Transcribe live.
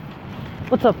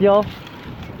What's up, y'all?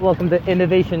 Welcome to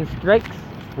Innovation Strikes,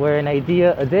 where an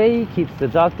idea a day keeps the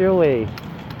doctor away.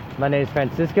 My name is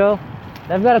Francisco,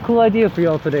 and I've got a cool idea for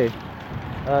y'all today.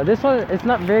 This one, it's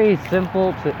not very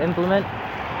simple to implement,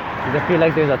 because I feel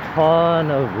like there's a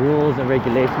ton of rules and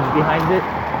regulations behind it,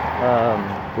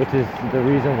 which is the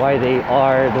reason why they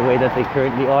are the way that they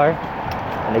currently are.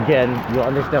 And again, you'll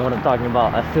understand what I'm talking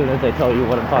about as soon as I tell you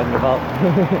what I'm talking about.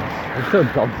 I'm so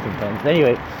dumb sometimes.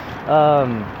 Anyway,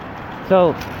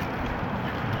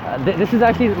 this is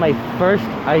actually my first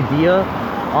idea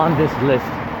on this list.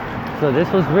 So this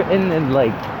was written in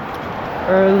like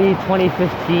early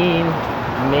 2015,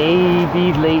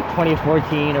 maybe late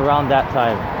 2014, around that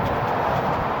time.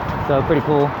 So pretty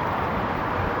cool.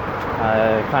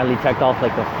 I finally checked off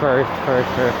like the first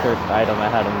item I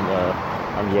had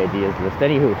on the ideas list.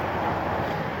 Anywho,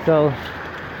 so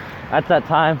at that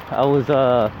time I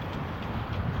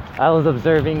was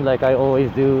observing like I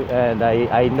always do, and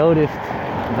I noticed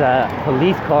that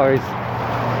police cars,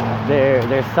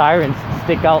 their sirens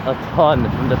stick out a ton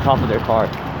from the top of their car.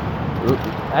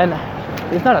 And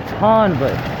it's not a ton,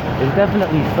 but it's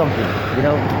definitely something, you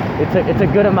know. It's a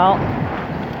good amount,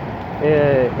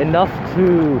 enough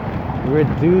to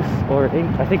reduce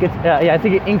I think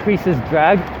it increases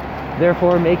drag,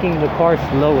 therefore making the car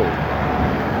slower,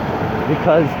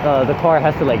 because the car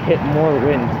has to like hit more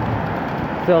wind.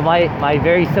 So my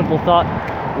very simple thought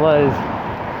was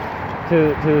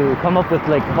to come up with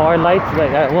like car lights,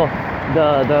 like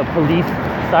the police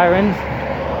sirens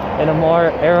in a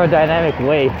more aerodynamic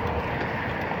way,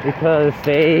 because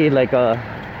say like a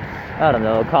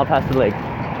cop has to like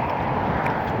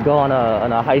go on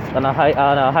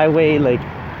a highway like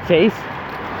chase.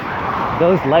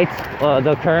 Those lights,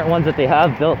 the current ones that they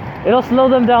have, it'll slow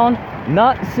them down,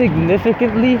 not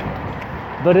significantly,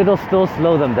 but it'll still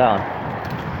slow them down.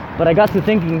 But I got to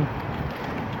thinking,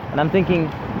 and I'm thinking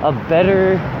a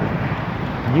better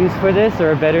use for this,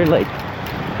 or a better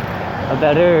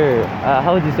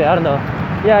how would you say, I don't know,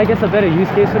 yeah, I guess a better use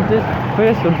case for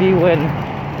this would be when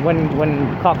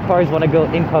cop cars want to go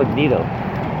incognito.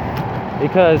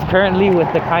 Because currently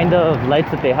with the kind of lights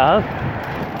that they have,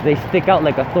 they stick out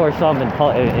like a Thor song in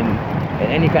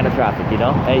any kind of traffic, you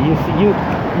know. And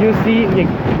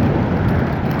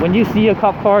when you see a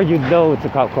cop car, you know it's a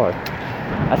cop car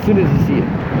as soon as you see it.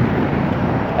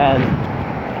 And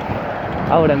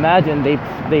I would imagine they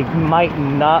might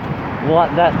not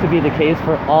want that to be the case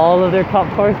for all of their cop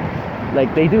cars.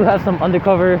 Like they do have some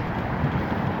undercover,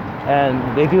 and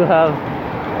they do have,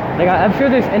 like, I'm sure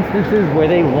there's instances where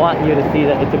they want you to see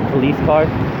that it's a police car,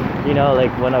 you know,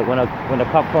 like when a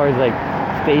cop car is like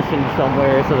stationed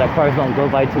somewhere so that cars don't go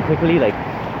by too quickly. Like,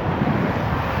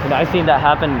 you know, I've seen that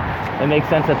happen. It makes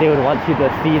sense that they would want you to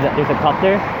see that there's a cop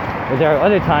there. But there are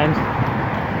other times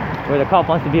where the cop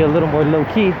wants to be a little more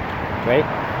low-key, right?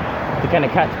 To kind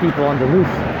of catch people on the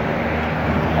loose.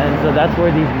 And so that's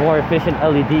where these more efficient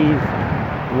LEDs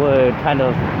would kind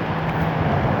of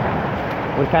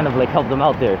like help them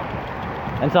out there.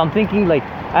 And so I'm thinking, like,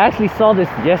 I actually saw this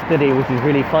yesterday, which is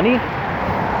really funny.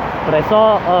 But I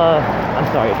saw, I'm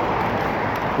sorry,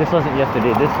 this wasn't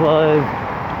yesterday.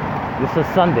 This was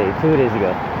Sunday, 2 days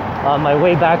ago. On my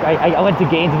way back, I went to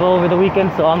Gainesville over the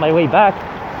weekend, so on my way back,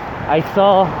 I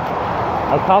saw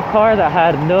a cop car that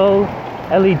had no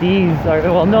LEDs, I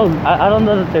don't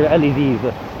know that they're LEDs,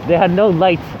 but they had no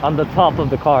lights on the top of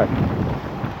the car.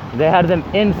 They had them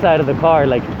inside of the car,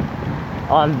 like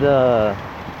on the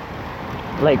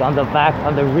back,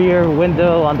 on the rear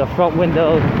window, on the front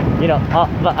window, you know,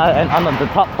 and on the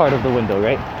top part of the window,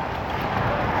 right?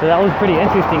 So that was pretty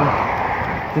interesting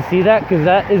to see that, because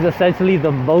that is essentially the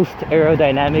most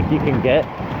aerodynamic you can get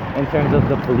in terms of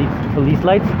the police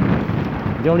lights.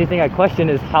 The only thing I question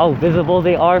is how visible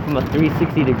they are from a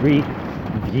 360-degree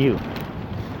view,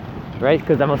 right?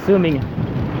 Because I'm assuming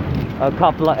a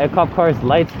cop car's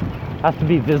lights have to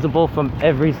be visible from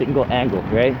every single angle,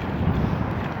 right?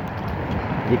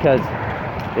 Because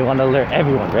they want to alert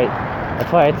everyone, right?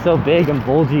 That's why it's so big and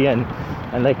bulgy, and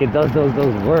like it does those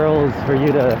whirls for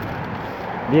you to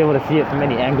be able to see it from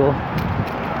any angle.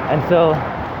 And so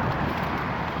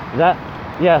that,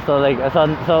 yeah, so like,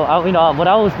 so I, you know, what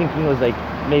I was thinking was like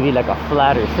maybe like a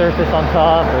flatter surface on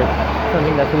top, or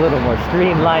something that's a little more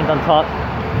streamlined on top.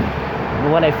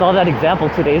 But when I saw that example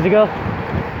 2 days ago,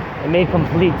 it made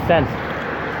complete sense,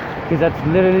 because that's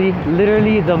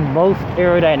literally the most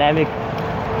aerodynamic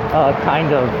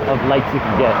kind of lights you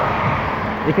can get,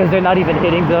 because they're not even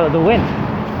hitting the wind,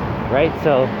 right?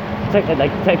 So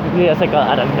technically that's like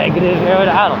at a negative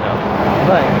aerodynamic, I don't know,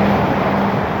 but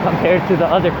compared to the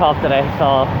other cop that I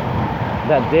saw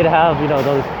that did have, you know,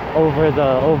 those over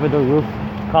the roof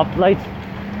cop lights.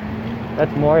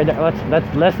 That's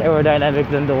less aerodynamic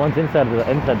than the ones inside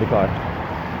the car.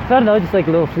 So I don't know, just like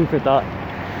a little food for thought.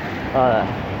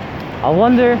 I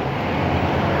wonder,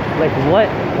 like what?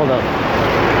 Hold up.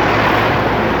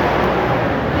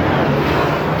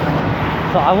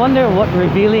 So I wonder what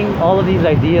revealing all of these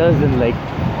ideas and like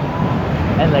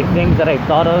things that I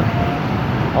thought of.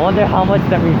 I wonder how much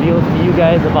that reveals to you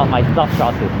guys about my thought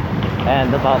process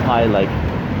and about my like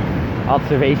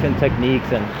observation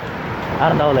techniques and I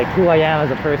don't know, like who I am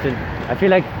as a person. I feel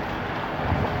like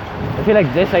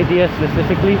this idea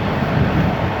specifically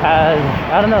has,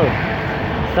 I don't know,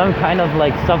 some kind of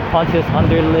like subconscious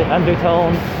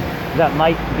undertone that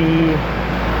might be,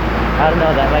 I don't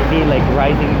know, that might be like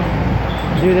rising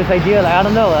through this idea. Like I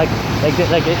don't know, it's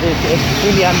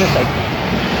really, I'm just like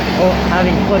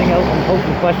putting out an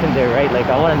open question there, right? Like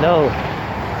I want to know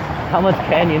how much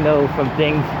can you know from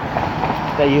things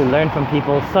that you learn from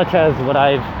people, such as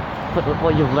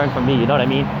what you've learned from me, you know what I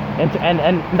mean?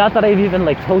 And not that I've even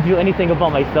like told you anything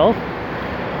about myself,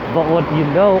 but what you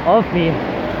know of me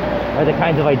are the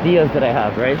kinds of ideas that I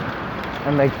have, right?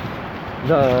 And like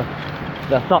the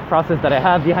thought process that I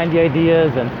have behind the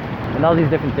ideas and all these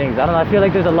different things. I don't know, I feel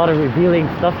like there's a lot of revealing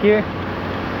stuff here,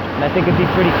 and I think it'd be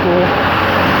pretty cool.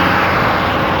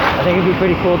 I think it'd be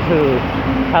pretty cool to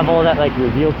have all that like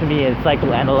revealed to me and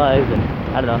psychoanalyze, and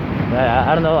I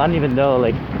don't know, I don't even know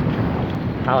like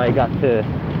how I got to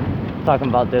talking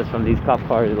about this from these cop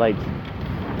car lights.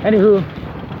 Anywho,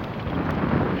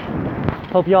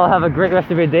 hope y'all have a great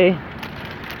rest of your day,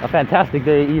 a fantastic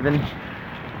day even.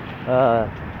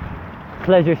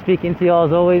 Pleasure speaking to y'all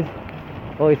as always.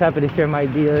 Always happy to share my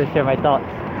ideas, share my thoughts,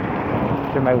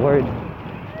 share my words.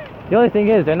 The only thing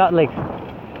is, they're not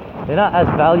as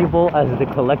valuable as the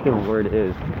collective word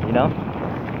is, you know?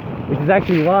 Which is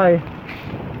actually why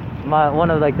one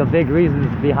of like the big reasons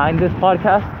behind this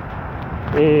podcast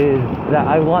is that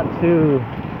I want to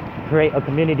create a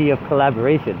community of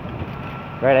collaboration,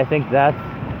 right? I think that's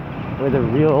where the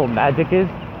real magic is,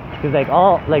 because like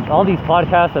all these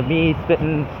podcasts of me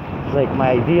spitting like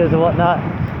my ideas and whatnot,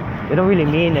 they don't really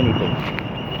mean anything.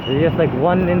 They're just like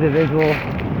one individual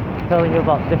telling you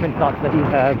about different thoughts that he's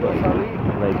had, but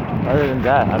like other than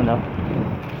that, I don't know,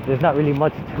 there's not really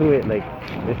much to it. Like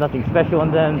there's nothing special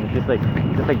in them. It's just like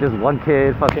this one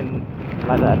kid fucking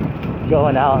kind of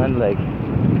going out and like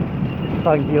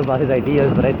talking to you about his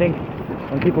ideas. But I think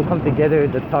when people come together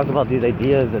to talk about these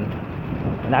ideas and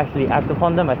actually act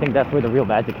upon them, I think that's where the real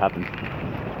magic happens.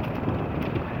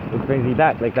 Which brings me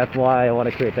back, like that's why I want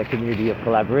to create that community of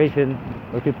collaboration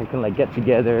where people can like get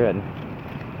together and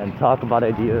talk about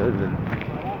ideas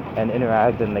and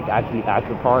interact and like actually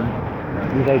act upon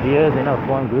these ideas, you know,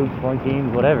 form groups, form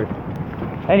teams, whatever.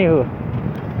 Anywho,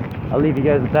 I'll leave you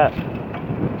guys with that.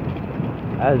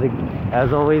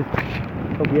 As always,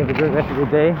 hope you have a great rest of your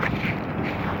day.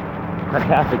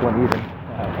 Fantastic one even.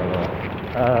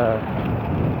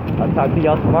 I'll talk to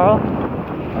y'all tomorrow,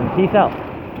 and peace out.